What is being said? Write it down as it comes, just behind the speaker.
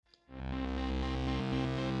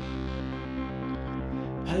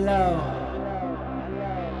Hello.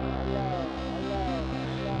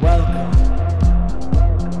 Welcome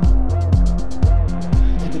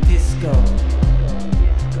to the disco.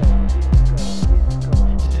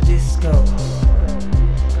 To the disco.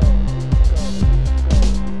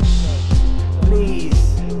 Please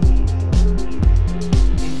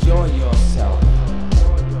enjoy yourself.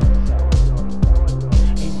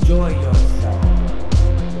 Enjoy yourself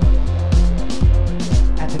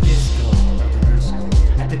at the disco.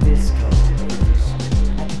 At the disco.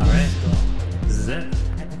 All right, this is it.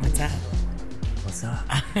 What's up? What's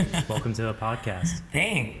up? Welcome to a podcast.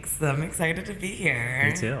 Thanks. I'm excited to be here.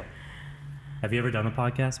 Me too. Have you ever done a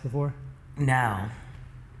podcast before? No.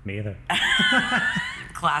 Me either.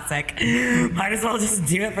 Classic. Might as well just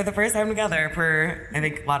do it for the first time together for, I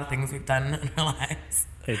think, a lot of things we've done in our lives.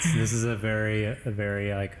 This is a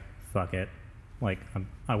very like, fuck it. Like,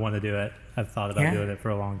 I want to do it. I've thought about doing it for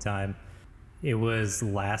a long time. It was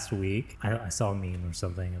last week. I saw a meme or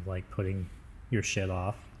something of like putting your shit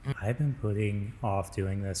off. I've been putting off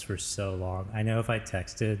doing this for so long. I know if I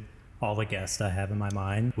texted all the guests I have in my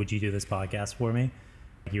mind, would you do this podcast for me?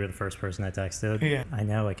 You were the first person I texted. Yeah. I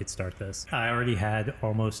know I could start this. I already had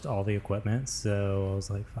almost all the equipment, so I was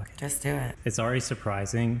like, fuck it. Just do it. It's already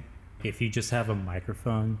surprising if you just have a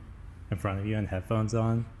microphone in front of you and headphones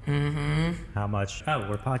on, how much,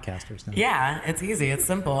 we're podcasters now. Yeah, it's easy. It's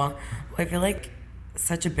simple. Well, I feel like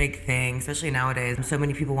such a big thing, especially nowadays. So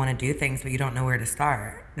many people want to do things, but you don't know where to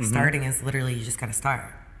start. Starting is literally, you just got to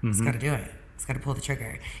start. Just got to do it. Just got to pull the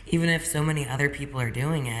trigger. Even if so many other people are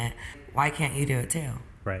doing it, why can't you do it too?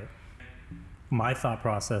 Right. My thought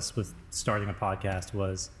process with starting a podcast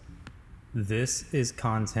was, this is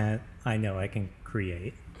content I know I can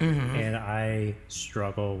create, and I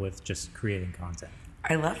struggle with just creating content.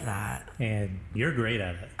 I love that. And you're great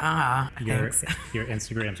at it. Thanks. Your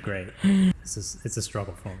Instagram's great. It's a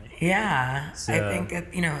struggle for me. Yeah. So, I think that,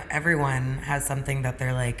 everyone has something that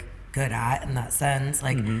they're like good at in that sense.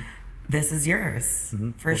 Like, this is yours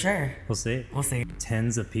for sure. We'll see. We'll see.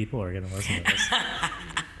 Tens of people are going to listen to this.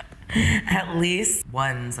 At least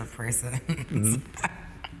ones of persons.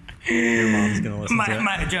 Your mom's going to listen to it.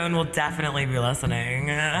 My Joan will definitely be listening.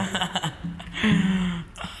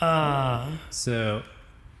 So,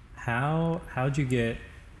 how'd you get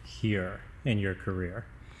here in your career?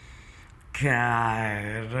 God.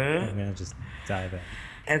 I'm going to just dive in.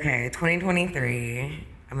 Okay, 2023.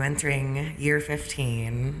 I'm entering year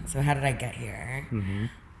 15. So how did I get here?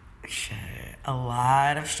 Shit. A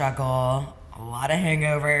lot of struggle, a lot of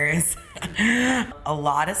hangovers, a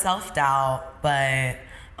lot of self-doubt, but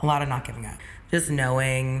a lot of not giving up. Just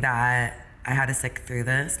knowing that I had to stick through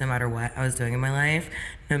this no matter what I was doing in my life,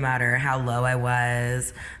 no matter how low I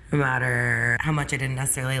was, no matter how much I didn't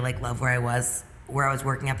necessarily love where I was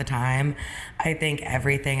working at the time. I think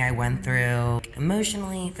everything I went through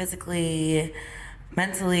emotionally, physically,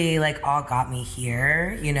 mentally, all got me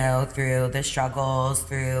here, through the struggles,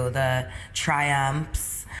 through the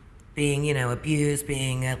triumphs, being, abused,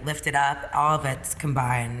 being lifted up, all of it's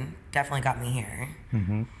combined definitely got me here.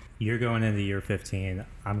 You're going into year 15.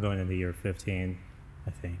 I'm going into year 15, I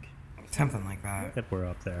think. Something like that. If we're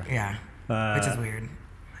up there. Yeah, which is weird.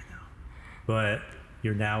 I know. But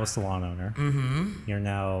you're now a salon owner. You're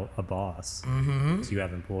now a boss. So you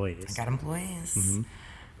have employees. I got employees.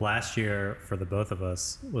 Last year, for the both of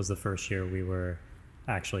us, was the first year we were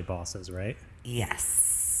actually bosses, right?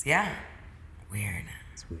 Yes. Yeah. Weird.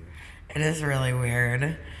 It's weird. It is really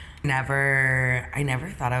weird. I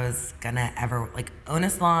never thought I was gonna ever own a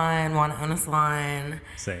salon, want to own a salon.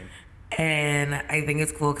 Same. And I think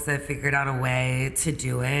it's cool because I figured out a way to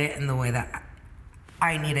do it in the way that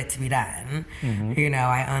I need it to be done.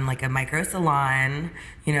 I own a micro salon,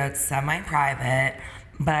 it's semi-private,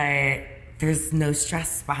 but there's no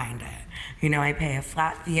stress behind it. I pay a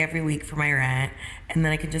flat fee every week for my rent, and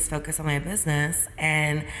then I can just focus on my business.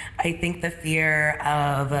 And I think the fear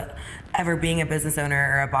of ever being a business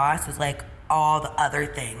owner or a boss was all the other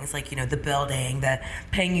things, the building, the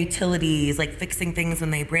paying utilities, fixing things when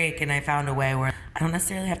they break. And I found a way where I don't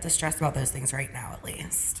necessarily have to stress about those things right now, at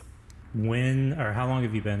least. When or how long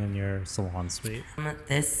have you been in your salon suite?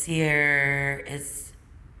 This year is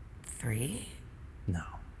 3. No.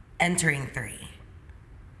 Entering 3.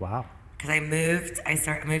 Wow. Because I moved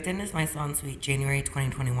into my salon suite January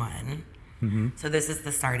 2021. So this is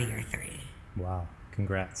the start of year 3. Wow.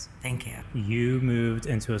 Congrats. Thank you. You moved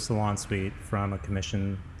into a salon suite from a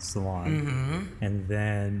commission salon. And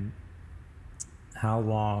then how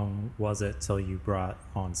long was it till you brought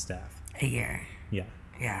on staff? A year. Yeah.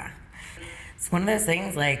 Yeah. It's one of those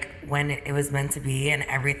things, like, when it was meant to be and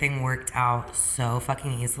everything worked out so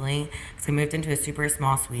fucking easily. So I moved into a super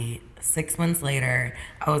small suite. 6 months later,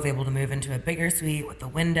 I was able to move into a bigger suite with a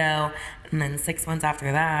window. And then 6 months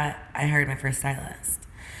after that, I hired my first stylist.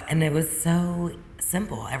 And it was so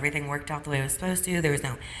simple. Everything worked out the way it was supposed to. There was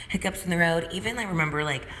no hiccups in the road. Even I remember,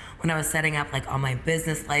 like, when I was setting up, like, all my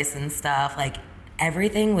business license stuff, like,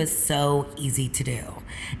 everything was so easy to do.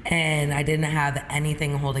 And I didn't have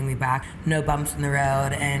anything holding me back, no bumps in the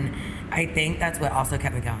road. And I think that's what also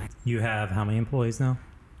kept me going. You have how many employees now?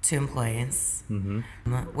 2 employees,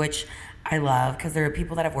 which I love because there are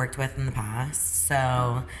people that I've worked with in the past.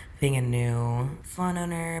 So being a new salon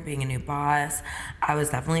owner, being a new boss, I was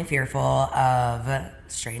definitely fearful of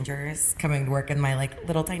strangers coming to work in my like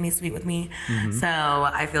little tiny suite with me. So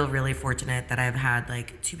I feel really fortunate that I've had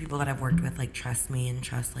like 2 people that I've worked with like trust me and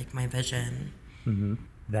trust like my vision.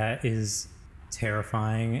 That is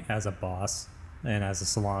terrifying as a boss and as a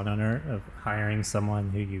salon owner of hiring someone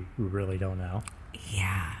who you really don't know.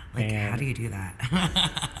 Yeah, like how do you do that?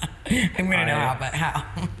 I'm gonna know how, but how?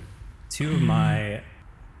 2 of my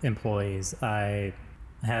employees, I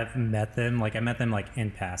have met them. Like I met them like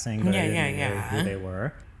in passing, but I didn't know who they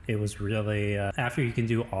were. It was really after you can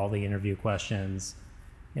do all the interview questions,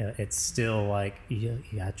 you know, it's still like you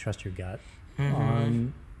gotta trust your gut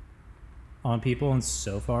on people, and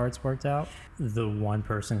so far it's worked out. The one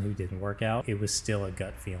person who didn't work out, it was still a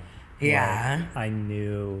gut feeling. Yeah, like, I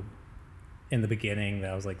knew in the beginning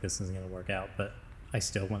that I was like, this isn't gonna work out, but I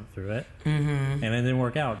still went through it, and it didn't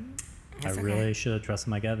work out. That's I really should have trusted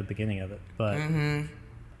my gut at the beginning of it, but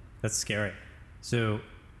that's scary. So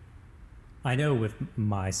I know with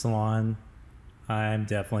my salon, I'm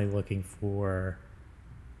definitely looking for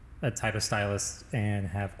a type of stylist and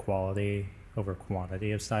have quality over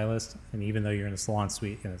quantity of stylists. And even though you're in a salon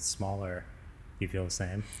suite and it's smaller, you feel the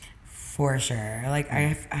same? For sure. Like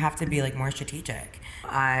I have to be like more strategic.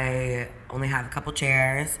 I only have a couple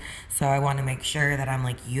chairs, so I want to make sure that I'm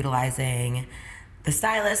like utilizing the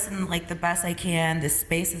stylist and like the best I can, the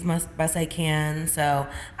space as best I can. So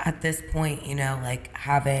at this point, you know, like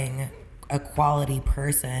having a quality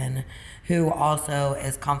person who also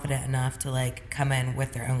is confident enough to like come in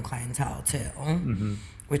with their own clientele too,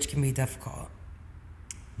 which can be difficult.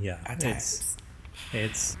 Yeah, at times.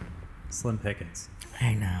 It's slim pickings.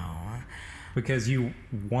 I know. Because you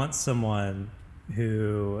want someone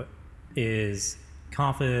who is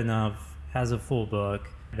confident enough, has a full book,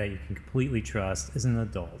 that you can completely trust, is an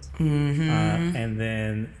adult. And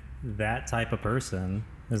then that type of person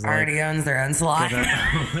is already like, owns their own salon.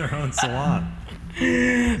 their own salon.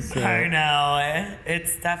 So, I know.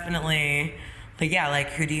 It's definitely like, yeah, like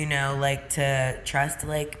who do you know like to trust to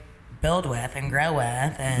like build with and grow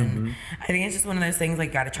with? And I think it's just one of those things like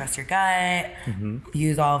you got to trust your gut,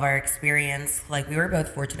 use all of our experience. Like we were both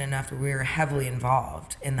fortunate enough that we were heavily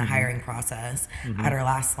involved in the hiring process at our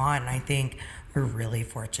last salon, and I think we're really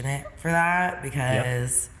fortunate for that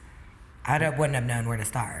because wouldn't have known where to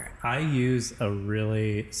start. I use a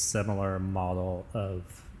really similar model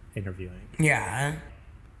of interviewing. Yeah.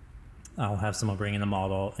 I'll have someone bring in a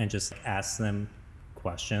model and just ask them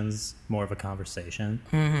questions, more of a conversation,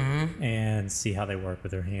 and see how they work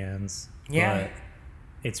with their hands. Yeah. But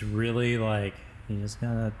it's really like you just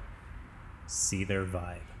gotta see their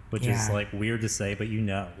vibe, which is like weird to say, but you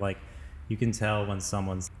know, like you can tell when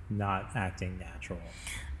someone's not acting natural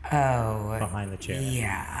behind the chair.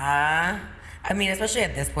 Yeah. I mean, especially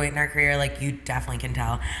at this point in our career, like you definitely can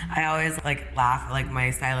tell. I always like laugh at like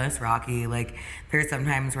my stylist Rocky. Like there's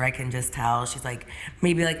sometimes where I can just tell she's like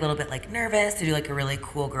maybe like a little bit like nervous to do like a really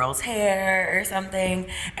cool girl's hair or something.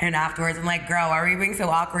 And afterwards I'm like, girl, why are you being so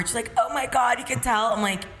awkward? She's like, oh my God, you can tell. I'm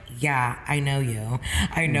like, yeah, I know you.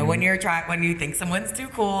 I know when you think someone's too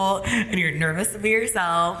cool and you're nervous to be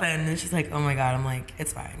yourself. And then she's like, oh my God. I'm like,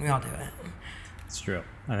 it's fine. We all do it. It's true.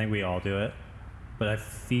 I think we all do it. But I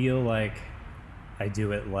feel like I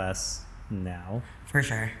do it less now. For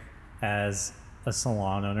sure. As a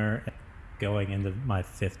salon owner, going into my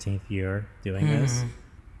 15th year doing this,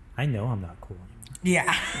 I know I'm not cool anymore.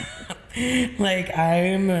 Yeah. Like,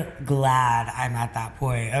 I'm glad I'm at that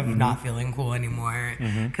point of not feeling cool anymore.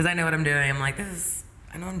 Because I know what I'm doing. I'm like,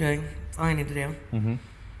 I know what I'm doing. That's all I need to do.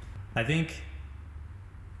 I think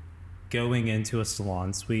going into a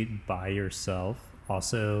salon suite by yourself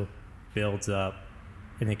also builds up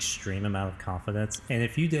an extreme amount of confidence. And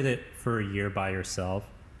if you did it for a year by yourself,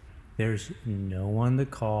 there's no one to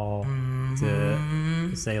call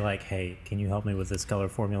to say like, hey, can you help me with this color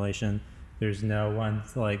formulation? There's no one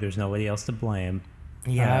there's nobody else to blame.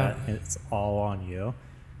 Yeah. It's all on you,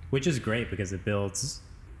 which is great because it builds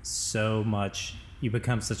so much you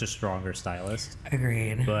become such a stronger stylist.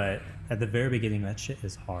 Agreed. But at the very beginning, that shit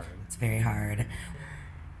is hard. It's very hard.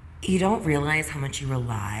 You don't realize how much you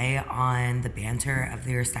rely on the banter of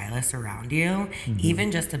your stylist around you,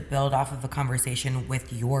 even just to build off of a conversation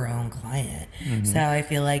with your own client. So I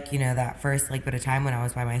feel like, that first bit of time when I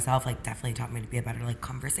was by myself, definitely taught me to be a better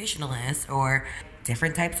conversationalist, or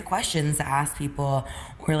different types of questions to ask people.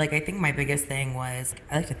 Or I think my biggest thing was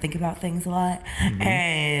I like to think about things a lot.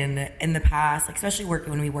 And in the past, especially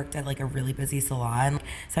when we worked at a really busy salon,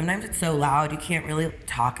 sometimes it's so loud you can't really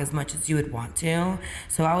talk as much as you would want to.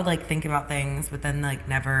 So I would think about things, but then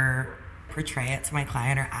never portray it to my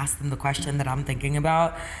client or ask them the question that I'm thinking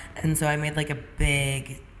about. And so I made a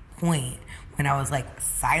big point when I was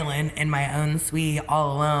silent in my own suite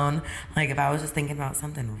all alone. If I was just thinking about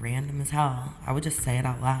something random as hell, I would just say it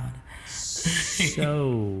out loud.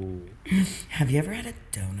 So have you ever had a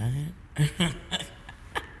donut?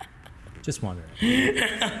 Just wondering.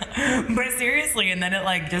 But seriously, and then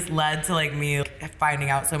it just led to me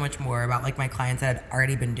finding out so much more about my clients that I'd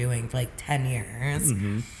already been doing for 10 years.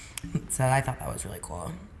 So I thought that was really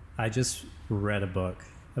cool. I just read a book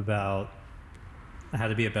about how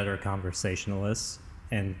to be a better conversationalist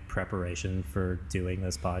in preparation for doing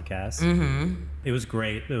this podcast. It was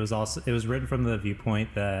great. It was written from the viewpoint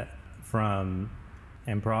from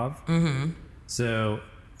improv. So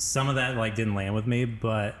some of that didn't land with me,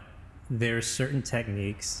 but there's certain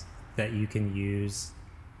techniques that you can use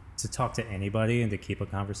to talk to anybody and to keep a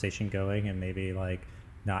conversation going and maybe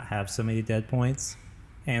not have so many dead points.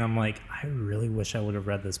 And I'm I really wish I would have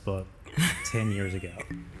read this book 10 years ago.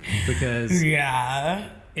 Because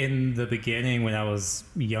in the beginning, when I was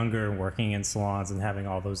younger and working in salons and having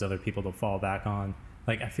all those other people to fall back on,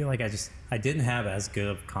 I feel I didn't have as good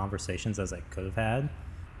of conversations as I could have had.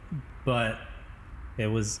 But it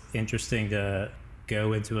was interesting to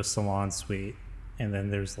go into a salon suite and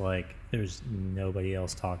then there's nobody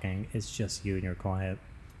else talking. It's just you and your client.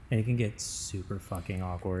 And it can get super fucking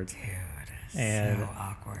awkward. Dude, so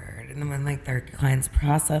awkward. And then when their client's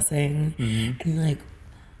processing and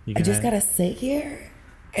I just gotta sit here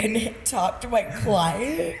and talk to my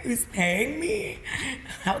client who's paying me.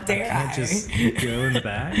 How dare I? Can't just go in the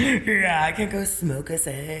back? Yeah, I can't go smoke a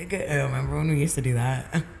cig. Oh, remember when we used to do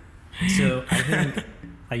that? So I think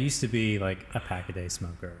I used to be a pack-a-day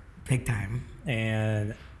smoker. Big time.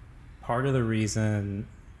 And part of the reason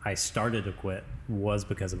I started to quit was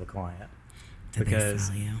because of a client. Did they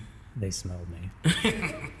smell you? They smelled me.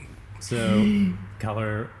 So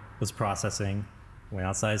color was processing, went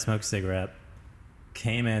outside, smoked a cigarette,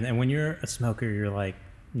 came in, and when you're a smoker, you're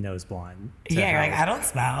nose blind. Yeah, you're I don't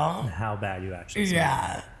smell. How bad you actually smell.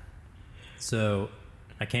 Yeah. So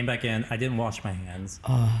I came back in, I didn't wash my hands.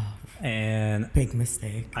 Oh. And big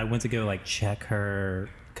mistake. I went to go check her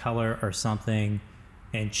color or something,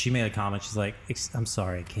 and she made a comment. She's like, I'm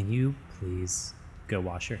sorry, can you please go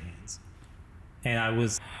wash your hands? And I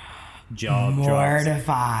was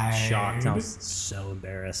mortified, shocked. I was so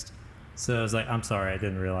embarrassed. So I was I'm sorry, I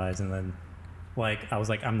didn't realize. And then I was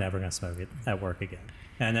I'm never gonna smoke it at work again.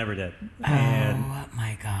 And I never did. And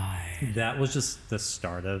my God. that was just the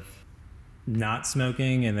start of not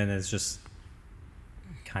smoking, and then it's just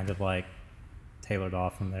kind of tailored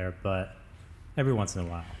off from there. But every once in a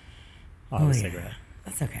while I'll have a cigarette.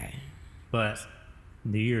 That's okay. But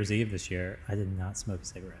New Year's Eve this year, I did not smoke a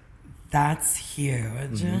cigarette. That's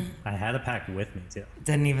huge. I had a pack with me too.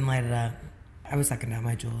 Didn't even light it up. I was sucking down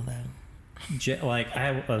my jewel though.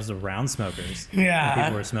 I was around smokers. Yeah. And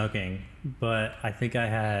people were smoking, but I think I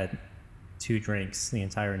had 2 drinks the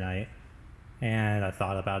entire night, and I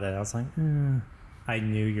thought about it. I was I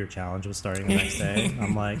knew your challenge was starting the next day.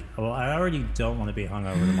 I'm well, I already don't want to be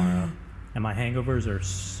hungover tomorrow, and my hangovers are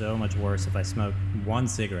so much worse if I smoke 1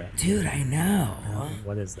 cigarette. Dude, I know.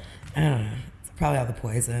 What is that? I don't know. It's probably all the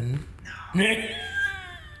poison. No.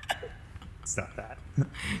 It's not that.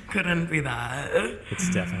 Couldn't be that.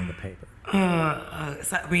 It's definitely the paper.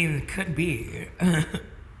 So, I mean, it could be.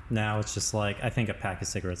 Now it's just I think a pack of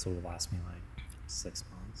cigarettes will last me 6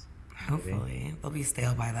 months. Hopefully. They'll be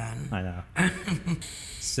stale by then. I know.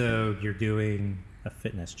 So you're doing a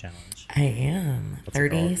fitness challenge. I am. What's it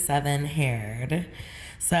called? 37 haired.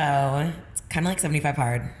 So it's kind of 75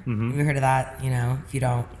 hard. Have you heard of that? If you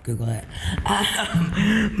don't, Google it.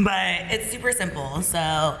 But it's super simple.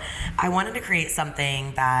 So I wanted to create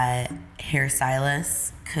something that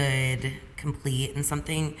hairstylists could complete, and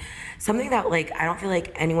something that I don't feel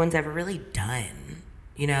like anyone's ever really done.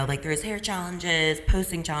 There's hair challenges,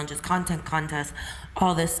 posting challenges, content contests,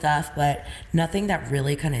 all this stuff, but nothing that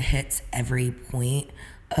really kind of hits every point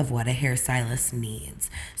of what a hairstylist needs.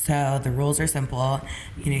 So the rules are simple.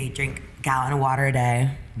 You drink a gallon of water a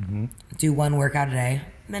day, do one workout a day,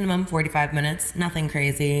 minimum 45 minutes, nothing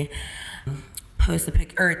crazy. Post a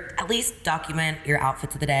pic, or at least document your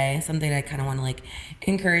outfits of the day. Something I kind of want to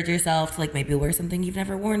encourage yourself to maybe wear something you've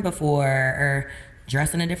never worn before, or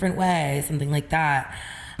dress in a different way, something like that.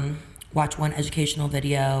 Watch one educational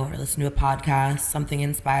video or listen to a podcast, something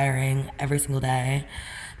inspiring every single day.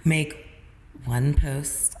 Make one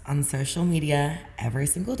post on social media every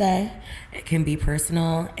single day. It can be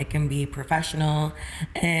personal, it can be professional,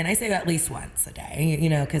 and I say at least once a day,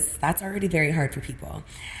 because that's already very hard for people.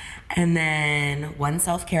 And then one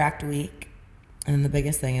self-care act a week. And then the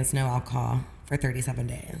biggest thing is no alcohol for 37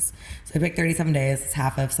 days. So I picked 37 days, it's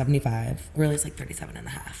half of 75. Really, it's 37 and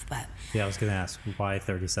a half, but. Yeah, I was going to ask, why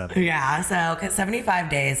 37? Yeah, so because 75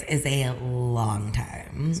 days is a long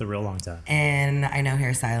time. It's a real long time. And I know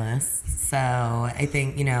hairstylists, so I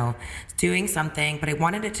think, doing something, but I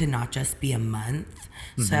wanted it to not just be a month.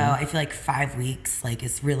 So I feel 5 weeks,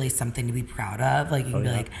 is really something to be proud of. You can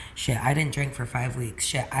be shit, I didn't drink for 5 weeks.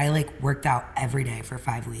 Shit, I worked out every day for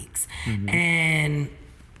 5 weeks. And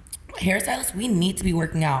hairstylists, we need to be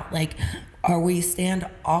working out. We stand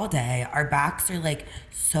all day. Our backs are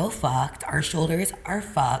so fucked. Our shoulders are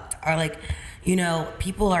fucked.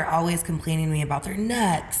 People are always complaining to me about their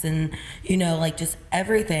necks and, just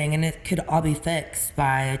everything. And it could all be fixed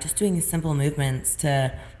by just doing simple movements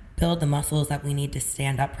to build the muscles that we need to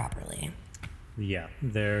stand up properly. Yeah,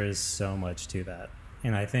 there is so much to that.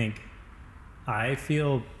 And I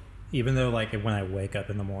feel, even though when I wake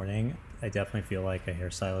up in the morning, I definitely feel like a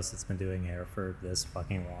hairstylist that's been doing hair for this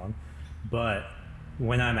fucking long. But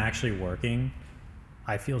when I'm actually working,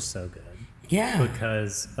 I feel so good. Yeah.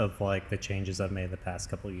 Because of the changes I've made the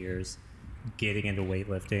past couple of years, getting into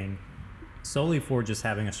weightlifting, solely for just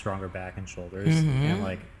having a stronger back and shoulders.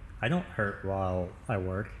 And I don't hurt while I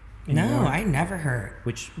work anymore. No, I never hurt.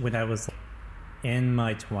 Which when I was in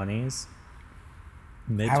my 20s,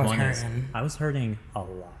 mid-20s, I was hurting a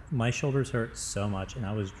lot. My shoulders hurt so much, and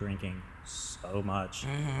I was drinking so much.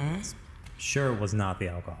 Sure, it was not the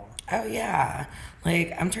alcohol. Oh yeah,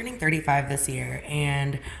 I'm turning 35 this year,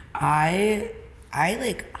 and I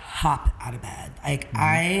hop out of bed.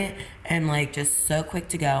 I am just so quick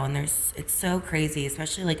to go, and it's so crazy,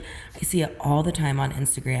 especially I see it all the time on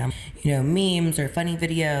Instagram, memes or funny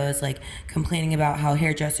videos complaining about how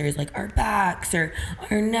hairdressers our backs or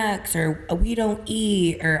our necks or we don't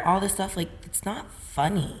eat or all this stuff. It's not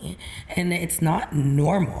funny and it's not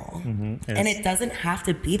normal. And it doesn't have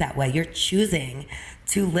to be that way. You're choosing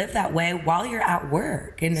to live that way while you're at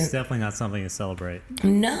work, and it's definitely not something to celebrate.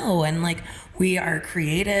 No. And we are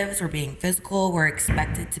creatives, we're being physical, we're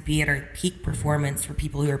expected to be at our peak performance for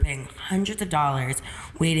people who are paying hundreds of dollars,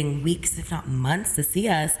 waiting weeks if not months to see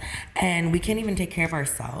us, and we can't even take care of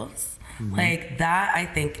ourselves. That, I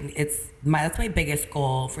think that's my biggest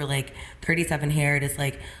goal for 37 Hair. It is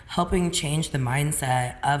helping change the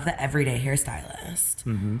mindset of the everyday hairstylist.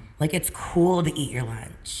 It's cool to eat your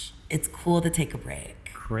lunch. It's cool to take a break.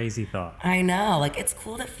 Crazy thought. I know. It's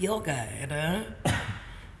cool to feel good. It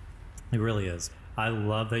really is. I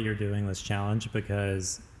love that you're doing this challenge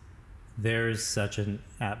because there's such an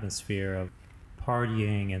atmosphere of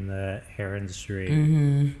partying in the hair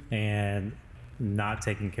industry and not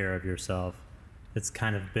taking care of yourself. It's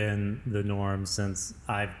kind of been the norm since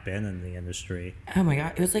I've been in the industry. Oh my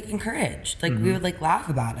God. It was encouraged. We would laugh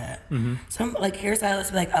about it. Some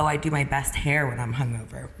hairstylists would be oh, I do my best hair when I'm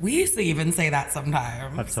hungover. We used to even say that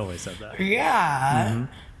sometimes. I've totally said that. Yeah.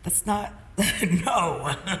 That's not,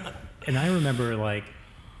 no. And I remember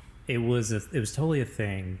it was totally a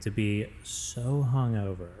thing to be so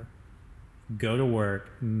hungover, go to work,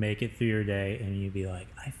 make it through your day, and you'd be I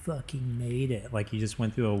fucking made it. You just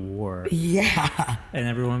went through a war. Yeah. And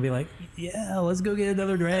everyone would be yeah, let's go get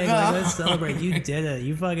another drink. Let's celebrate. You did it.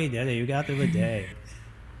 You fucking did it. You got through the day.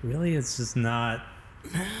 Really, it's just not.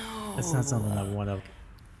 No. It's not something I want to.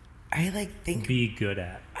 I think be good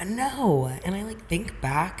at. No, and I think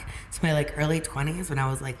back to my early 20s when I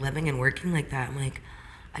was living and working like that. I'm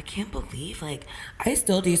I can't believe I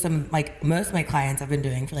still do some most of my clients I've been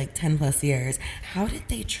doing for 10 plus years. How did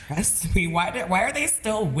they trust me? Why are they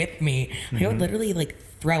still with me? I would literally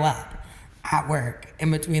throw up at work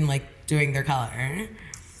in between doing their color.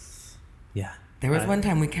 Yeah. There was one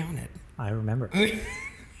time we counted. I remember.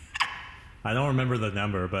 I don't remember the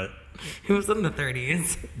number, but it was in the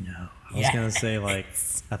 30s. No. I was gonna say I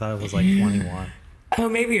thought it was 21. Oh,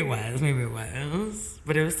 maybe it was.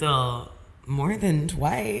 But it was still more than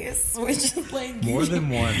twice, which is more than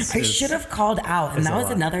once. I should have called out, and that was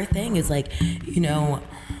another thing. Is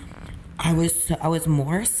I was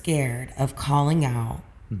more scared of calling out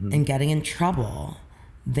and getting in trouble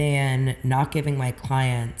than not giving my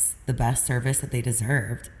clients the best service that they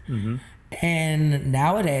deserved. And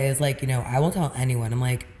nowadays, like, you know, I will tell anyone, I'm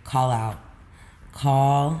like, call out.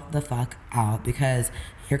 Call the fuck out, because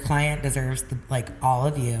your client deserves all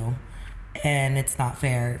of you, and it's not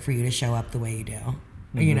fair for you to show up the way you do,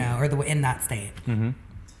 you know, or in that state.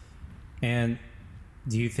 And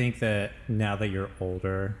do you think that now that you're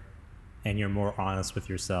older and you're more honest with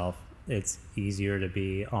yourself, it's easier to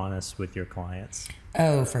be honest with your clients?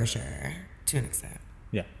 Oh, for sure, to an extent.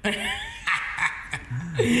 Yeah.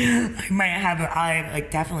 I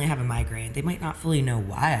definitely have a migraine. They might not fully know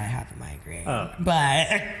why I have a migraine,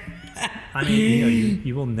 but I mean, you know,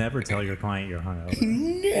 you will never tell your client you're hungover. No.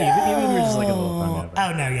 Even if you're just like a little hungover.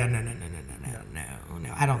 Oh no, yeah, no.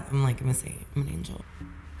 I don't. I'm a saint. I'm an angel.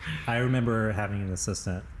 I remember having an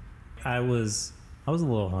assistant. I was a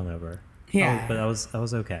little hungover. Yeah, but I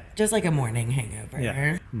was okay. Just like a morning hangover.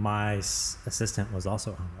 Yeah. My assistant was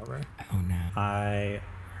also hungover. Oh no. I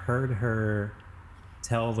heard her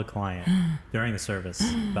tell the client during the service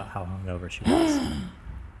about how hungover she was.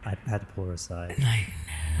 I had to pull her aside.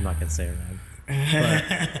 I'm not gonna say her name, but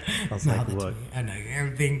I was like, "Look, I know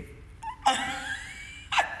everything."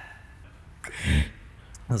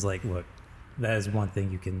 I was like, "Look, that is one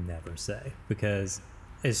thing you can never say, because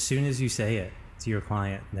as soon as you say it to your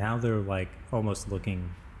client, now they're like almost looking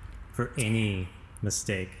for any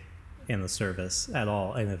mistake in the service at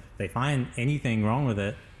all, and if they find anything wrong with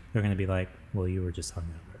it, they're gonna be like, well, you were just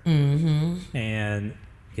hungover." And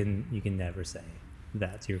you can never say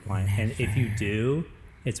that to your client. Never. And if you do,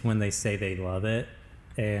 it's when they say they love it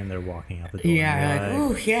and they're walking out the door. Yeah, like,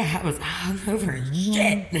 oh yeah, I was hungover.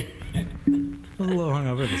 Shit. I was a little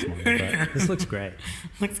hungover this morning, but this looks great.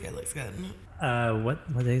 Looks good.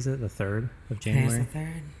 What day is it? The 3rd of January? Today's the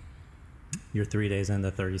 3rd. You're 3 days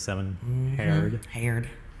into 37 haired.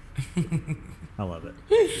 I love it.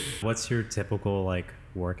 What's your typical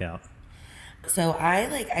workout? So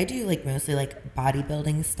I do mostly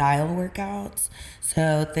bodybuilding style workouts.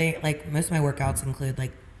 So most of my workouts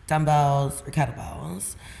include dumbbells or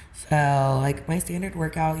kettlebells. So my standard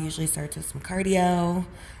workout usually starts with some cardio.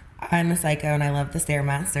 I'm a psycho and I love the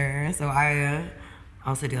Stairmaster. So I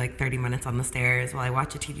also do 30 minutes on the stairs while I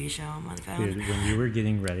watch a TV show on my phone. Dude, when you were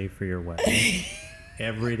getting ready for your wedding,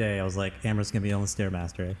 every day I was like, Amber's gonna be on the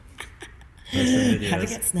Stairmaster. How to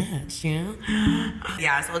get snatched, you know?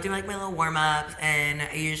 Yeah, so I'll do my little warm-ups, and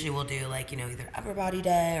I usually will do either upper body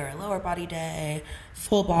day or a lower body day,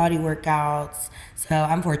 full body workouts. So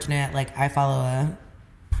I'm fortunate, I follow a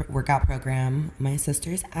workout program, my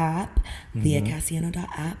sister's app, via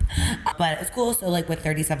Casiano.app. But it's cool. So with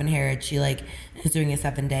 37 Harrod, she is doing a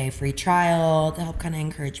 7-day free trial to help kind of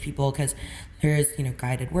encourage people, because there's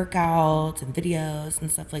guided workouts and videos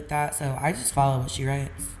and stuff like that. So I just follow what she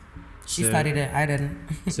writes. She studied it. I didn't.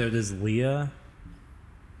 So does Leah,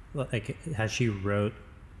 has she wrote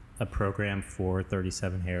a program for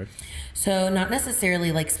 37 Harrod? So not necessarily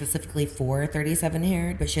specifically for 37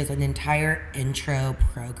 Harrod, but she has an entire intro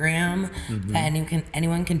program that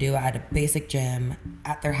anyone can do at a basic gym,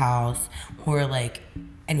 at their house, or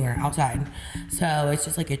anywhere outside. So it's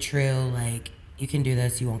just a true you can do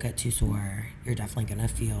this, you won't get too sore. You're definitely gonna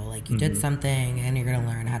feel you did something, and you're gonna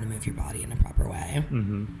learn how to move your body in a proper way.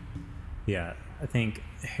 Yeah, I think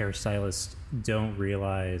hairstylists don't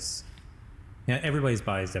realize, everybody's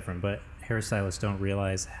body is different, but hairstylists don't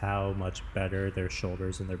realize how much better their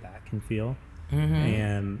shoulders and their back can feel.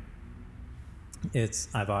 And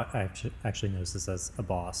I've actually noticed this as a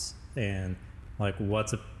boss, and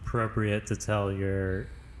what's appropriate to tell your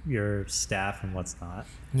staff and what's not.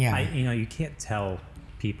 Yeah, you can't tell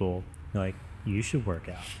people you should work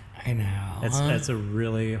out. I know. It's a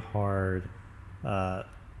really hard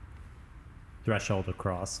threshold to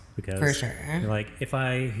cross, because for sure, if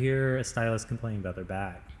I hear a stylist complaining about their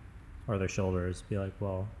back or their shoulders, be like,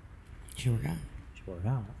 well, you work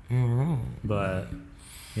out. But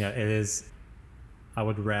it is, I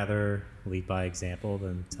would rather lead by example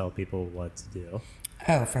than tell people what to do.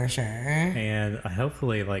 Oh, for sure. And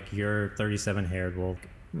hopefully your 37 Harrod will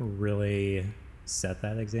really set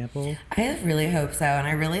that example. I really hope so, and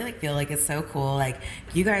I really feel it's so cool.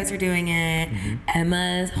 You guys are doing it.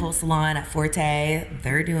 Emma's whole salon at Forte,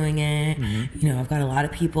 they're doing it. I've got a lot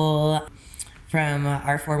of people from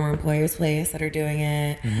our former employer's place that are doing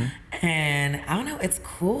it. And I don't know, it's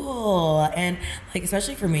cool. And like,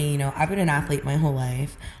 especially for me, you know, I've been an athlete my whole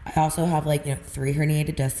life. I also have like, you know, 3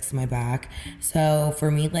 herniated discs in my back. So for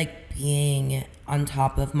me, like being on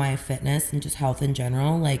top of my fitness and just health in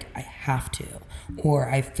general, like I have to, or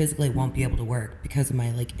I physically won't be able to work because of my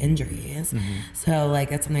like injuries. So like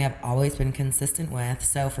that's something I've always been consistent with.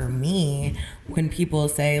 So for me, when people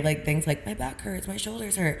say like things like my back hurts, my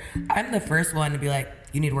shoulders hurt, I'm the first one to be like,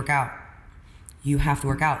 you need to work out. You have to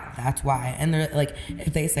work out. That's why. And they're like,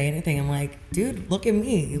 if they say anything, I'm like, dude, look at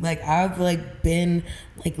me. Like I've like been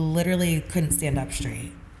like literally couldn't stand up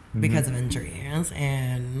straight because of injuries.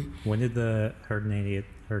 And when did the herniations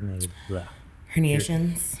occur? Your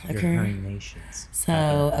herniations.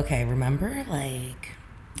 So, okay, remember like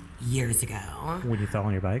years ago. When you fell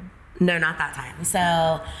on your bike? No, not that time.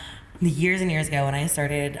 So years and years ago when I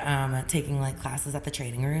started taking like classes at the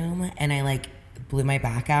training room, and I like blew my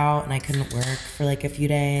back out and I couldn't work for like a few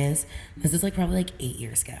days. This is like probably like 8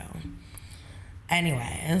 years ago.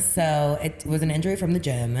 Anyway, so it was an injury from the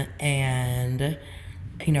gym, and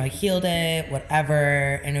you know, I healed it,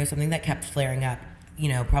 whatever, and it was something that kept flaring up, you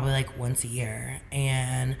know, probably like once a year.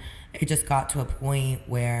 And it just got to a point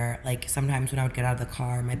where like sometimes when I would get out of the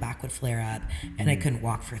car, my back would flare up and I couldn't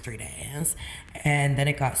walk for 3 days. And then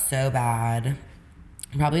it got so bad,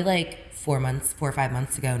 probably like 4 or 5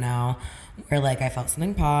 months ago now, where like I felt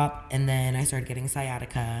something pop, and then I started getting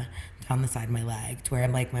sciatica down the side of my leg to where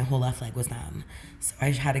like my whole left leg was numb. So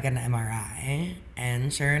I had to get an MRI,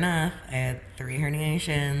 and sure enough, I had 3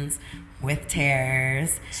 herniations with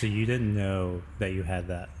tears. So you didn't know that you had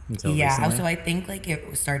that until Yeah, recently? so I think like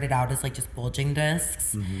it started out as like just bulging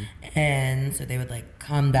discs, and so they would like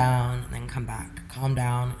calm down and then come back, calm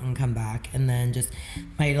down and come back, and then just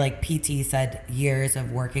my like PT said years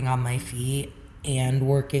of working on my feet and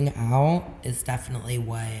working out is definitely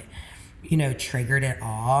what, you know, triggered it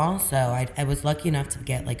all. So I was lucky enough to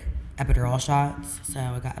get like epidural shots. So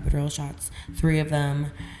I got epidural shots, 3 of them.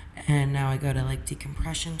 And now I go to like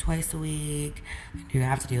decompression twice a week. I do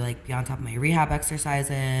have to do like be on top of my rehab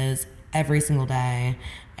exercises every single day.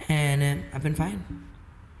 And I've been fine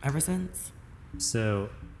ever since. So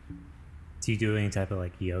do you do any type of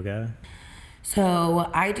like yoga? So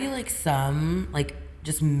I do like some like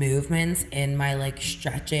just movements in my like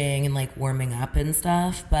stretching and like warming up and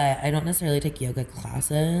stuff, but I don't necessarily take yoga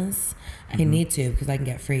classes. I need to because I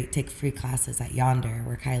can take free classes at Yonder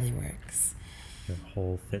where Kylie works. Your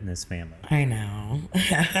whole fitness family. I know.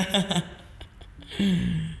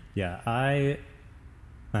 Yeah,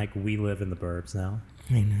 we live in the burbs now.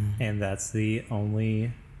 I know. And that's the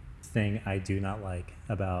only thing I do not like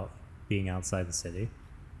about being outside the city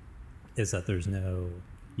is that there's no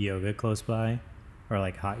yoga close by or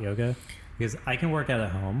like hot yoga, because I can work out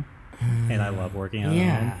at home and I love working out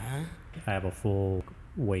at home. I have a full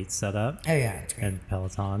weight setup. Oh yeah, it's great. And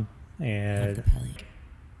Peloton, and Love the Pelly.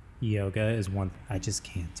 yoga is one I just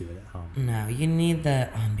can't do it at home. No, you need the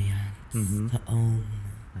ambiance, the om.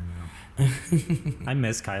 I know. I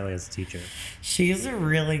miss Kylie as a teacher. She's a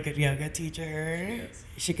really good yoga teacher.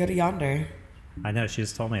 You should go to Yonder. I know, she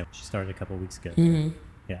just told me she started a couple weeks ago. Yeah.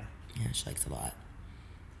 Yeah, she likes it a lot.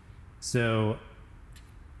 So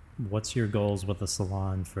what's your goals with the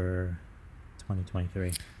salon for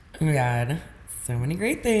 2023? Oh my God, so many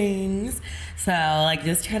great things. So like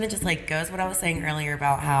just kind of just like goes what I was saying earlier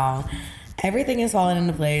about how everything has fallen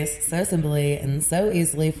into place so simply and so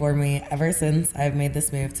easily for me ever since I've made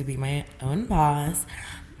this move to be my own boss.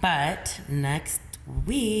 But next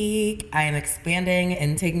week I am expanding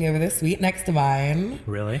and taking over the suite next to mine.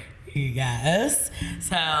 Really? Yes.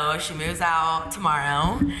 So she moves out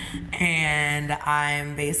tomorrow, and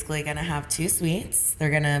I'm basically gonna have 2 suites. They're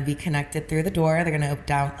gonna be connected through the door. They're gonna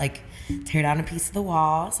tear down a piece of the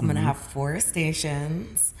wall. So I'm gonna have 4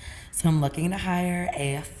 stations. So I'm looking to hire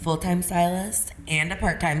a full-time stylist and a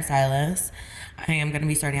part-time stylist. I am gonna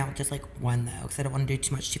be starting out with just like 1 though, because I don't want to do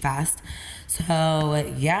too much too fast. So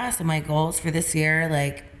yeah, so my goals for this year,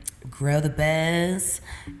 like, grow the biz,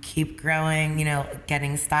 keep growing, you know,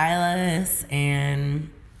 getting stylists, and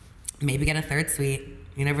maybe get a 3rd suite.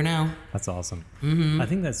 You never know. That's awesome. I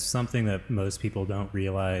think that's something that most people don't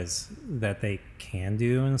realize that they can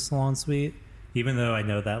do in a salon suite, even though I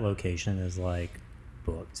know that location is like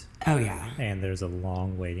booked. Oh yeah. And there's a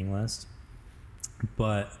long waiting list,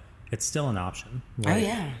 but it's still an option. Oh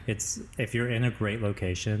yeah. It's, if you're in a great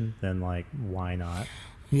location, then like, why not?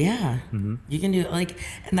 Yeah, you can do like,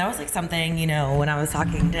 and that was like something, you know, when I was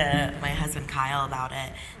talking to my husband Kyle about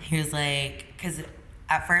it, he was like, because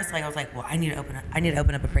at first, like I was like, well, I need to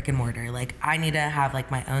open up a brick and mortar, like I need to have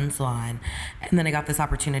like my own salon, and then I got this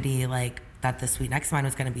opportunity like that the suite next to mine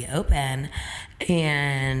was going to be open.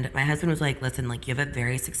 And my husband was like, listen, like, you have a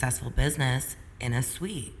very successful business in a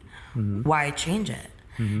suite. Why change it?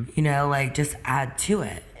 You know, like, just add to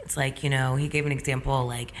it. It's like, you know, he gave an example,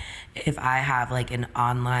 like, if I have like an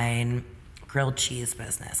online grilled cheese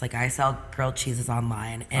business, like I sell grilled cheeses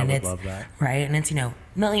online, and it's love that. right, and it's, you know,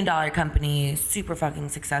 $1 million company, super fucking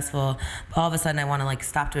successful, but all of a sudden I want to like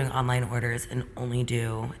stop doing online orders and only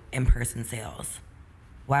do in-person sales.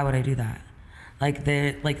 Why would I do that? Like,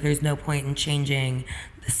 there's no point in changing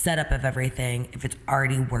the setup of everything if it's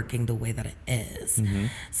already working the way that it is.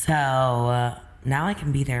 So now I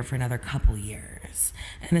can be there for another couple years.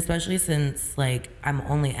 And especially since, like, I'm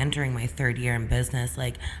only entering my 3rd year in business,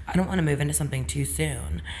 like, I don't want to move into something too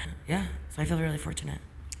soon. Yeah, so I feel really fortunate.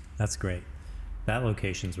 That's great. That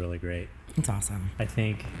location's really great. It's awesome. I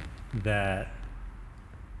think that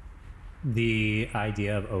the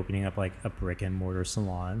idea of opening up, like, a brick and mortar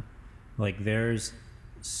salon, like, there's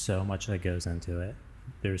so much that goes into it.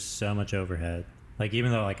 There's so much overhead. Like,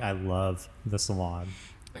 even though, like, I love the salon,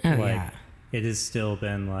 it has still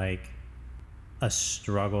been, like, a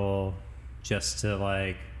struggle just to,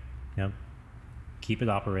 like, you know, keep it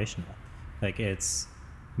operational. Like, it's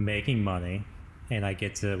making money and I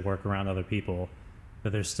get to work around other people,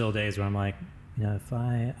 but there's still days where I'm like, you know, if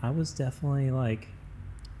I was definitely, like,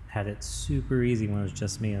 had it super easy when it was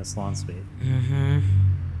just me in a salon suite.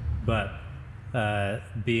 But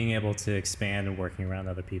being able to expand and working around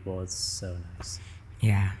other people is so nice.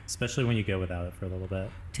 Yeah. Especially when you go without it for a little bit.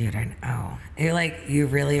 Dude, I know. You're like, you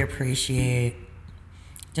really appreciate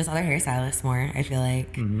just other hairstylists more, I feel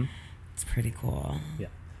like. It's pretty cool. Yeah.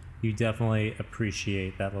 You definitely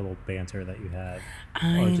appreciate that little banter that you have.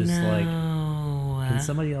 I or just know. Like, can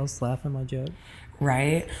somebody else laugh at my joke?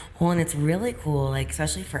 Right? Well, and it's really cool, like,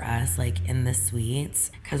 especially for us, like, in the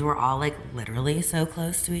suites, because we're all, like, literally so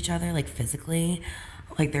close to each other, like, physically.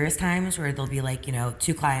 Like, there's times where there'll be, like, you know,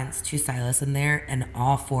 2 clients, 2 stylists in there, and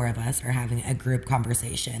all 4 of us are having a group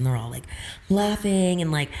conversation. They're all, like, laughing,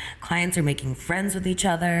 and, like, clients are making friends with each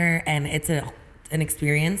other, and it's an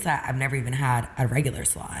experience that I've never even had at a regular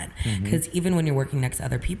salon. Because even when you're working next to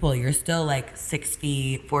other people, you're still, like, 6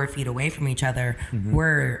 feet, 4 feet away from each other.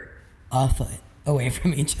 We're a foot away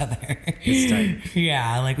from each other. It's tight.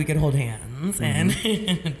 Yeah, like, we could hold hands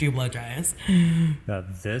and do blow dries.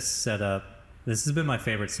 This setup, this has been my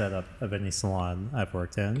favorite setup of any salon I've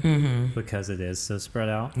worked in because it is so spread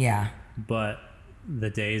out. Yeah. But the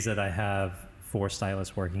days that I have 4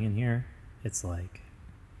 stylists working in here, it's like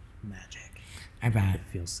magic. I bet. It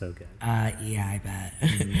feels so good. Yeah, I bet.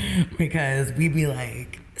 Because we be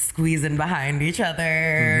like squeezing behind each other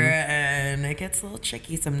and it gets a little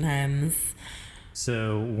tricky sometimes.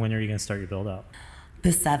 So when are you going to start your build up? The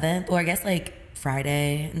 7th, or I guess like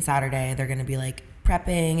Friday and Saturday, they're going to be like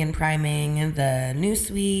prepping and priming the new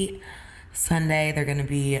suite. Sunday, they're going to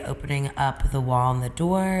be opening up the wall and the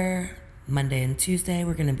door. Monday and Tuesday,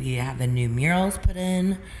 we're going to be having new murals put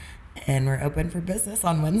in. And we're open for business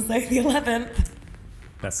on Wednesday, the 11th.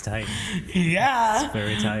 That's tight. Yeah. It's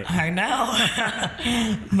very tight. I know.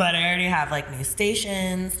 But I already have like new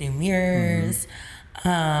stations, new mirrors.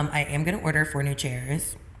 I am going to order 4 new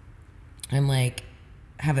chairs. I'm like,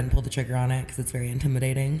 haven't pulled the trigger on it because it's very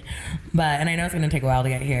intimidating. And I know it's going to take a while to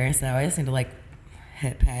get here. So I just need to like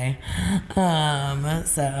hit pay.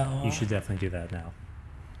 So you should definitely do that now.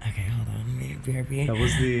 Okay, hold on. BRB.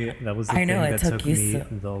 That was the I know, thing it that took you me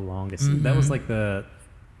the longest. That was like the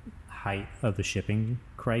height of the shipping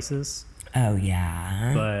crisis. Oh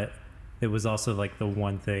yeah. But it was also like the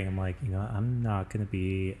one thing I'm like, you know, I'm not gonna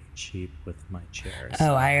be cheap with my chairs.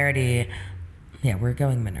 Oh, I already. Yeah, we're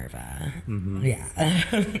going Minerva. Yeah.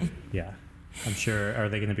 Yeah, I'm sure. Are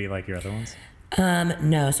they gonna be like your other ones?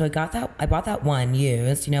 No, so I bought that one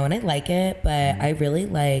used, you know, and I like it, but I really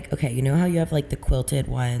like, okay, you know how you have like the quilted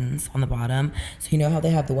ones on the bottom? So you know how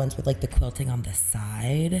they have the ones with like the quilting on the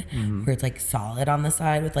side, where it's like solid on the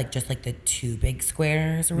side with like just like the 2 big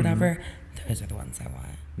squares or whatever? Those are the ones I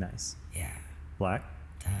want. Nice. Yeah. Black?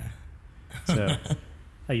 So,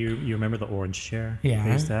 you remember the orange chair Yeah.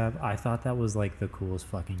 they used to have? I thought that was like the coolest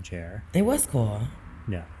fucking chair. It was cool.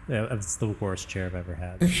 Yeah, it's the worst chair I've ever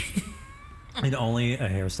had. And only a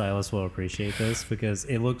hairstylist will appreciate this because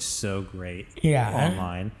it looked so great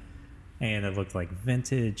online. And it looked like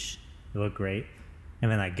vintage. It looked great.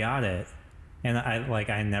 And then I got it and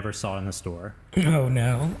I never saw it in the store. Oh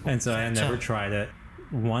no. And so I never tried it.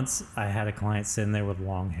 Once I had a client sitting there with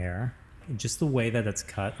long hair, just the way that it's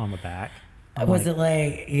cut on the back. Was it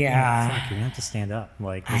like, yeah. Fuck, you're gonna have to stand up.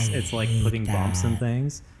 Like it's like putting bumps and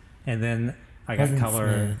things. And then I got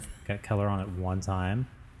color on it one time.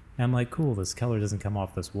 And I'm like, cool, this color doesn't come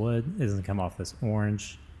off this wood. It doesn't come off this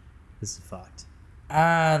orange. This is fucked.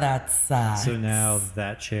 Oh, that sucks. So now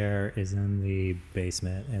that chair is in the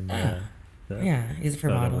basement in the yeah, use it for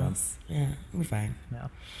photo models. Yeah, we're fine. Yeah.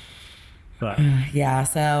 But Yeah,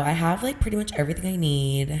 so I have like pretty much everything I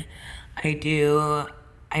need. I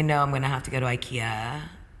know I'm going to have to go to IKEA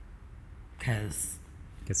because...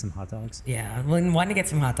 get some hot dogs. Yeah, one, to get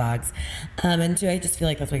some hot dogs. And two, I just feel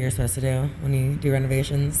like that's what you're supposed to do when you do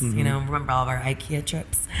renovations. You know, remember all of our IKEA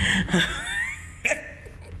trips?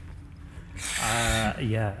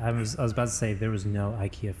 Yeah, I was about to say there was no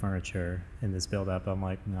IKEA furniture in this build up. I'm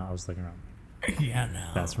like, no, I was looking around. Yeah,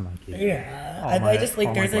 no. That's from IKEA. Yeah. All I just like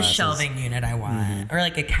all there's my a glasses. shelving unit I want. Or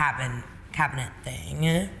like a cabinet thing.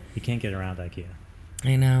 You can't get around IKEA.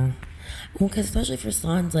 I know. Well, because especially for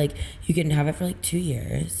salons, like you can have it for like 2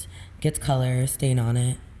 years, gets color, stain on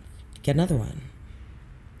it, get another one.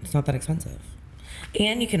 It's not that expensive.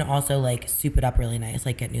 And you can also like soup it up really nice,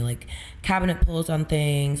 like get new like cabinet pulls on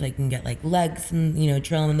things, like you can get like legs and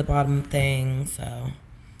drill them in the bottom of things. So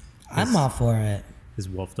I'm all for it. Is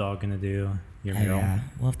Wolf Dog gonna do your Oh, mural? yeah,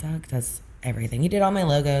 Wolf Dog does everything. He did all my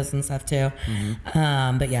logos and stuff too.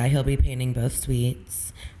 But yeah, he'll be painting both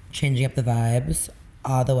suites, changing up the vibes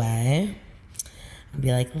all the way. It'll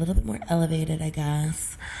be like a little bit more elevated, I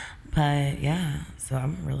guess. But yeah, so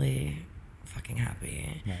I'm really fucking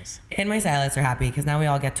happy. Nice. And my stylists are happy because now we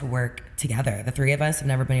all get to work together. The three of us have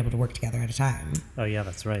never been able to work together at a time. Oh yeah,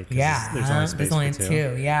 that's right. 'cause Yeah, there's only space for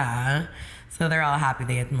two. Yeah, so they're all happy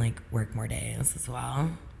they can like work more days as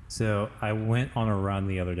well. So I went on a run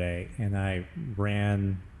the other day and I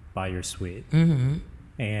ran by your suite,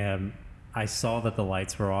 and I saw that the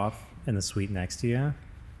lights were off in the suite next to you, and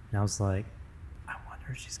I was like, I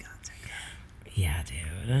wonder if she's gonna take it. Yeah,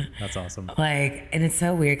 dude. That's awesome. Like, and it's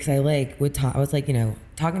so weird because I like would talk. I was like,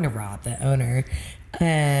 talking to Rob, the owner,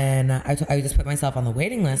 and I just put myself on the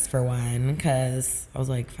waiting list for one because I was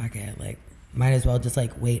like, fuck it, like might as well just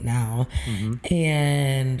like wait now.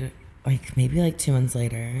 And like maybe like 2 months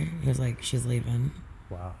later, he was like, she's leaving.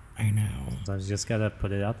 Wow. I know. Sometimes you just gotta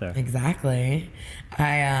put it out there. Exactly.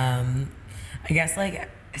 I guess like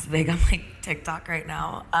it's big on like TikTok right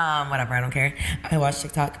now. Whatever, I don't care. I watch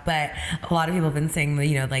TikTok, but a lot of people have been saying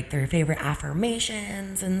like their favorite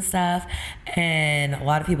affirmations and stuff. And a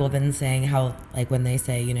lot of people have been saying how like when they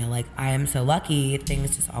say, like I am so lucky,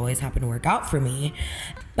 things just always happen to work out for me.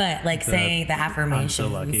 But like saying the affirmations, I'm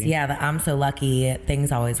so lucky. yeah, the I'm so lucky,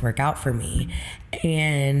 things always work out for me.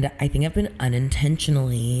 And I think I've been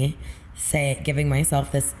unintentionally giving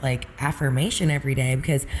myself this like affirmation every day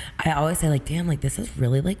because I always say like, damn, like this has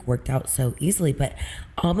really like worked out so easily. But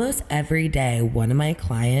almost every day, one of my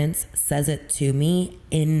clients says it to me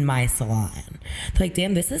in my salon. They're like,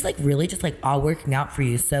 damn, this is like really just like all working out for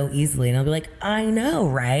you so easily. And I'll be like, I know,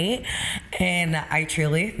 right? And I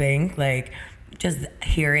truly think like just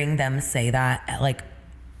hearing them say that like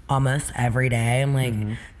almost every day, I'm like,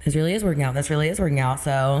 this really is working out. This really is working out.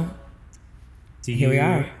 So here we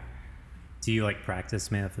are. Do you like practice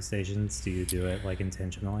manifestations? Do you do it like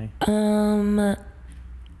intentionally?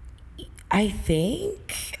 I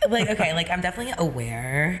think like, okay, like I'm definitely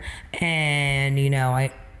aware and,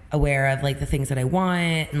 I aware of like the things that I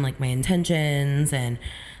want and like my intentions and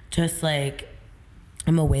just like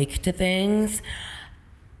I'm awake to things.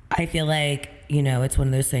 I feel like, it's one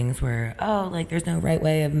of those things where, like there's no right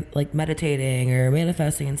way of like meditating or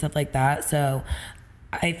manifesting and stuff like that. So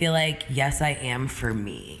I feel like, yes, I am for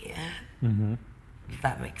me. If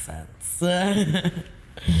that makes sense.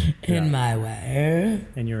 In my way.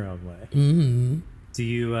 In your own way. Do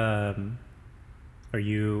you,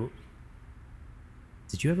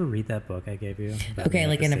 did you ever read that book I gave you? Okay,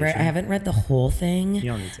 like I haven't read the whole thing. You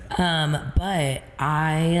don't need to. But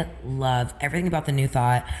I love everything about the New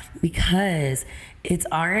Thought because it's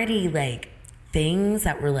already like things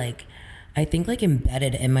that were like, I think like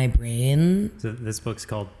embedded in my brain. So this book's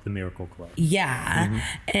called The Miracle Club. Yeah.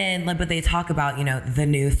 And like, but they talk about, the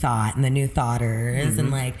new thought and the new thoughters and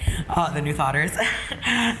like, the new thoughters.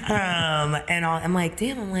 And all, I'm like,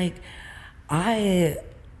 damn, I'm like,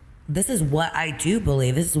 this is what I do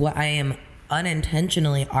believe. This is what I am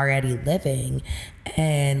unintentionally already living.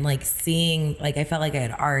 And like seeing, like, I felt like I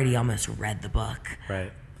had already almost read the book.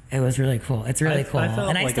 Right. It was really cool. It's really cool. I felt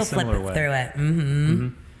and I like still flip through it.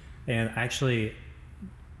 And I actually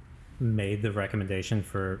made the recommendation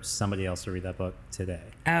for somebody else to read that book today.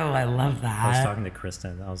 Oh, I love that. I was talking to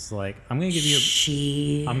Kristen. I was like, I'm going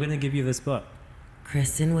to give you this book.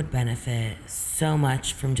 Kristen would benefit so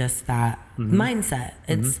much from just that mindset.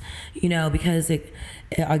 It's, because it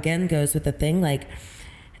again goes with the thing, like,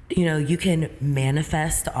 you know, you can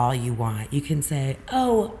manifest all you want. You can say,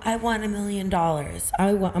 oh, I want $1 million.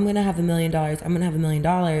 I'm going to have $1 million. I'm going to have $1 million.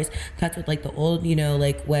 That's what like the old, you know,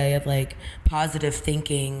 like way of like positive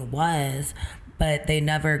thinking was, but they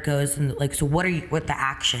never goes in like, so what the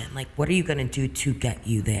action, like, what are you going to do to get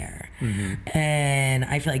you there? And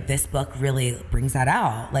I feel like this book really brings that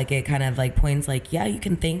out. Like it kind of like points like, yeah, you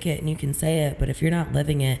can think it and you can say it, but if you're not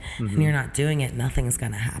living it and you're not doing it, nothing's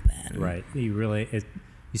going to happen. Right.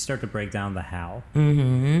 You start to break down the how,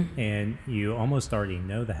 and you almost already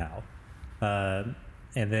know the how.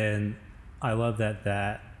 And then I love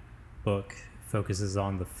that book focuses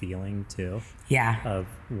on the feeling too. Yeah. Of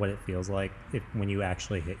what it feels like when you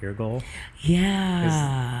actually hit your goal.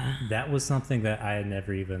 Yeah. That was something that I had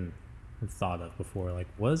never even thought of before. Like,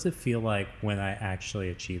 what does it feel like when I actually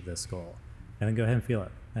achieve this goal? And then go ahead and feel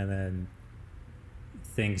it. And then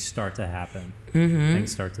things start to happen.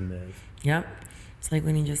 Things start to move. Yep. It's like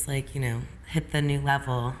when you just like, you know, hit the new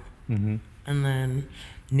level and then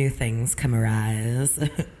new things come arise.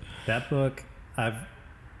 That book,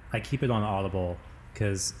 I keep it on Audible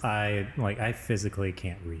because I physically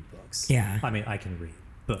can't read books. Yeah. I mean, I can read,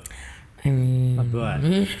 but I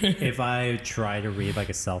if I try to read like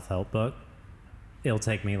a self-help book, it'll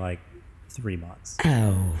take me like 3 months.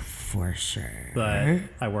 Oh, for sure. But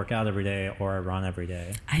I work out every day or I run every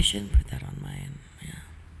day. I shouldn't put that on mine. Yeah.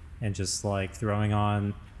 And just like throwing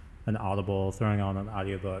on an Audible, throwing on an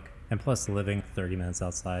audiobook, and plus living 30 minutes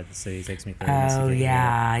outside the city takes me 30 minutes to get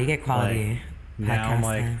yeah, you get quality. Like, now I'm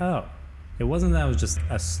like, oh, it wasn't that I was just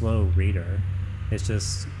a slow reader. It's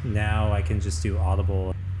just now I can just do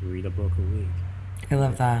Audible, read a book a week. I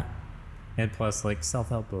love that. And plus, like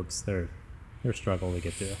self-help books, they're a struggle to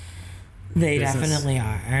get through. They definitely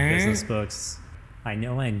are. Business books, I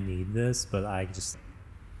know I need this, but I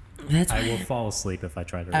will fall asleep if I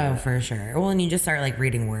try to read it. For sure. Well, and you just start like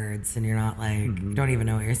reading words and you're not like, you don't even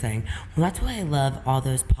know what you're saying. Well, that's why I love all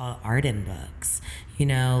those Paul Arden books. You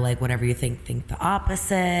know, like whatever you think the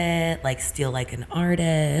opposite, like Steal Like an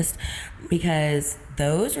Artist, because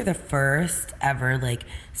those are the first ever like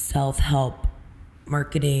self-help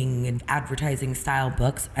marketing and advertising style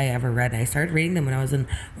books I ever read. And I started reading them when I was in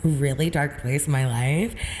a really dark place in my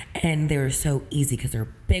life, and they were so easy because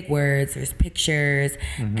they're big words, there's pictures,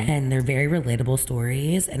 and they're very relatable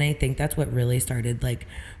stories. And I think that's what really started like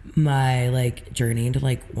my like journey into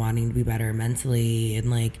like wanting to be better mentally and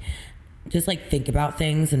like just like think about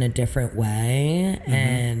things in a different way.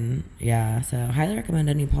 And yeah, so highly recommend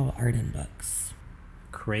any Paul Arden books.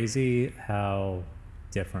 Crazy how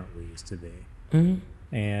different we used to be.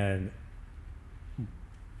 And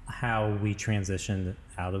how we transitioned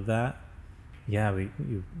out of that. Yeah,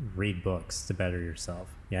 you read books to better yourself.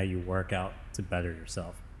 Yeah, you work out to better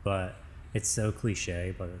yourself. But it's so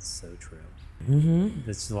cliche, but it's so true.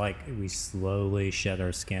 It's like we slowly shed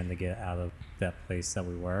our skin to get out of that place that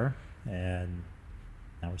we were, and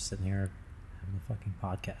now we're sitting here having a fucking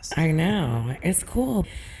podcast. I know, it's cool.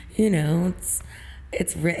 You know, it's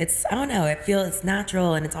I don't know, it's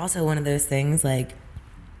natural, and it's also one of those things like,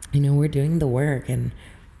 you know, we're doing the work and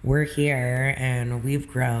we're here and we've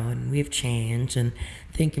grown, we've changed, and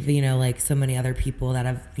think of, you know, like so many other people that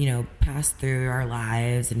have, you know, passed through our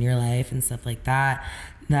lives and your life and stuff like that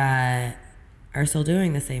are still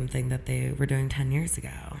doing the same thing that they were doing 10 years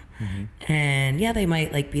ago. And yeah, they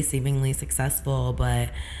might like be seemingly successful, but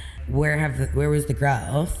where was the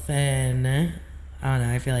growth? And I don't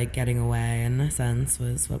know, I feel like getting away in a sense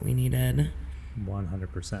was what we needed.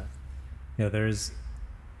 100%. You know, there's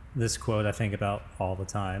this quote I think about all the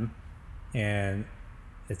time, and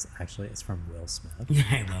it's from Will Smith.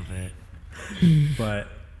 I love it. But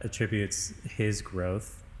attributes his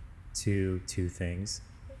growth to two things: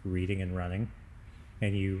 reading and running.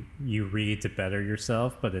 And you read to better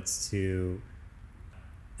yourself, but it's to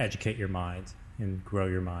educate your mind and grow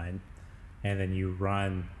your mind. And then you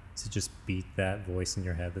run to just beat that voice in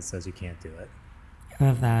your head that says you can't do it. I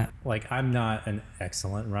love that. Like, I'm not an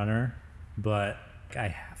excellent runner, but I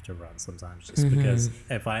have to run sometimes just because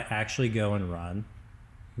if I actually go and run,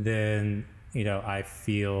 then, you know, I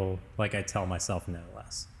feel like I tell myself no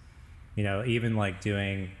less. You know, even like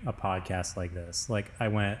doing a podcast like this, like I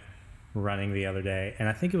went running the other day, and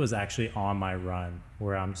I think it was actually on my run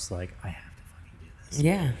where I'm just like, I have to fucking do this.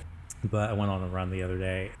 Yeah. But I went on a run the other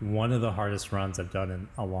day. One of the hardest runs I've done in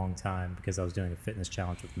a long time, because I was doing a fitness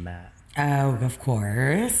challenge with Matt. Oh, of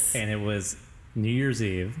course. And it was New Year's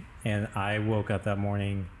Eve, and I woke up that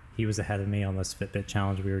morning. He was ahead of me on this Fitbit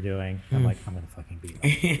challenge we were doing. I'm like, I'm going to fucking beat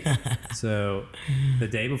him. So the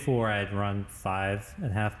day before, I had run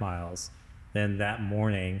 5.5 miles, Then that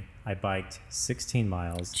morning, I biked 16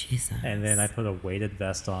 miles. Jesus. And then I put a weighted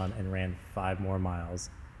vest on and ran 5 more miles.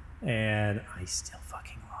 And I still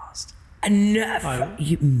fucking lost. Enough.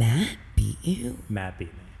 Matt beat you? Matt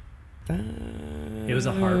beat me. It was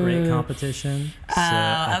a heart rate competition.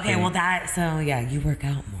 Okay, well you work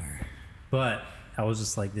out more. But I was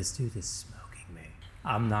just like, this dude is smoking me.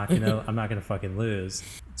 I'm not gonna fucking lose.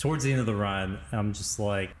 Towards the end of the run, I'm just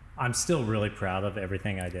like, I'm still really proud of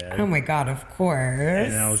everything I did. Oh my God, of course.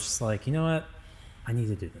 And I was just like, you know what? I need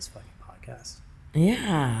to do this fucking podcast.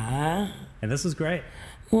 Yeah. And this was great.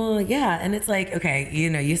 Well, yeah. And it's like, okay,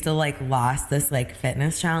 you still like lost this like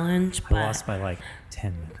fitness challenge. I lost by like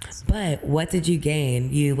 10 minutes. But what did you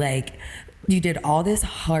gain? You did all this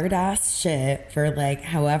hard ass shit for like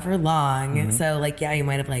however long. Mm-hmm. So like, yeah, you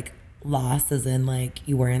might have like lost as in like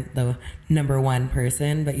you weren't the number one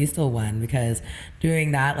person, but you still won because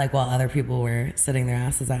doing that like while other people were sitting their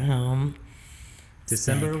asses at home.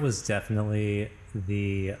 December was definitely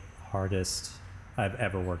the hardest I've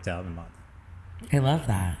ever worked out in a month. I love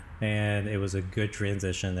that. And it was a good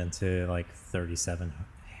transition into like 37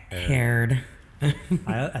 haired.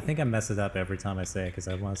 I think I mess it up every time I say it because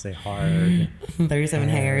I want to say hard. 37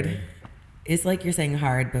 haired. It's like you're saying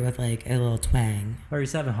hard, but with like a little twang.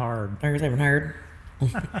 37 hard. 37 hard.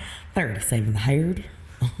 37 haired.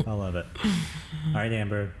 I love it. All right,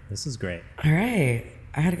 Amber, this is great. All right.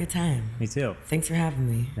 I had a good time. Me too. Thanks for having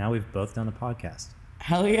me. Now we've both done a podcast.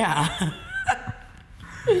 Hell yeah.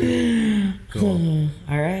 Cool.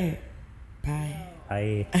 All right. Bye.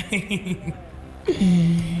 Bye.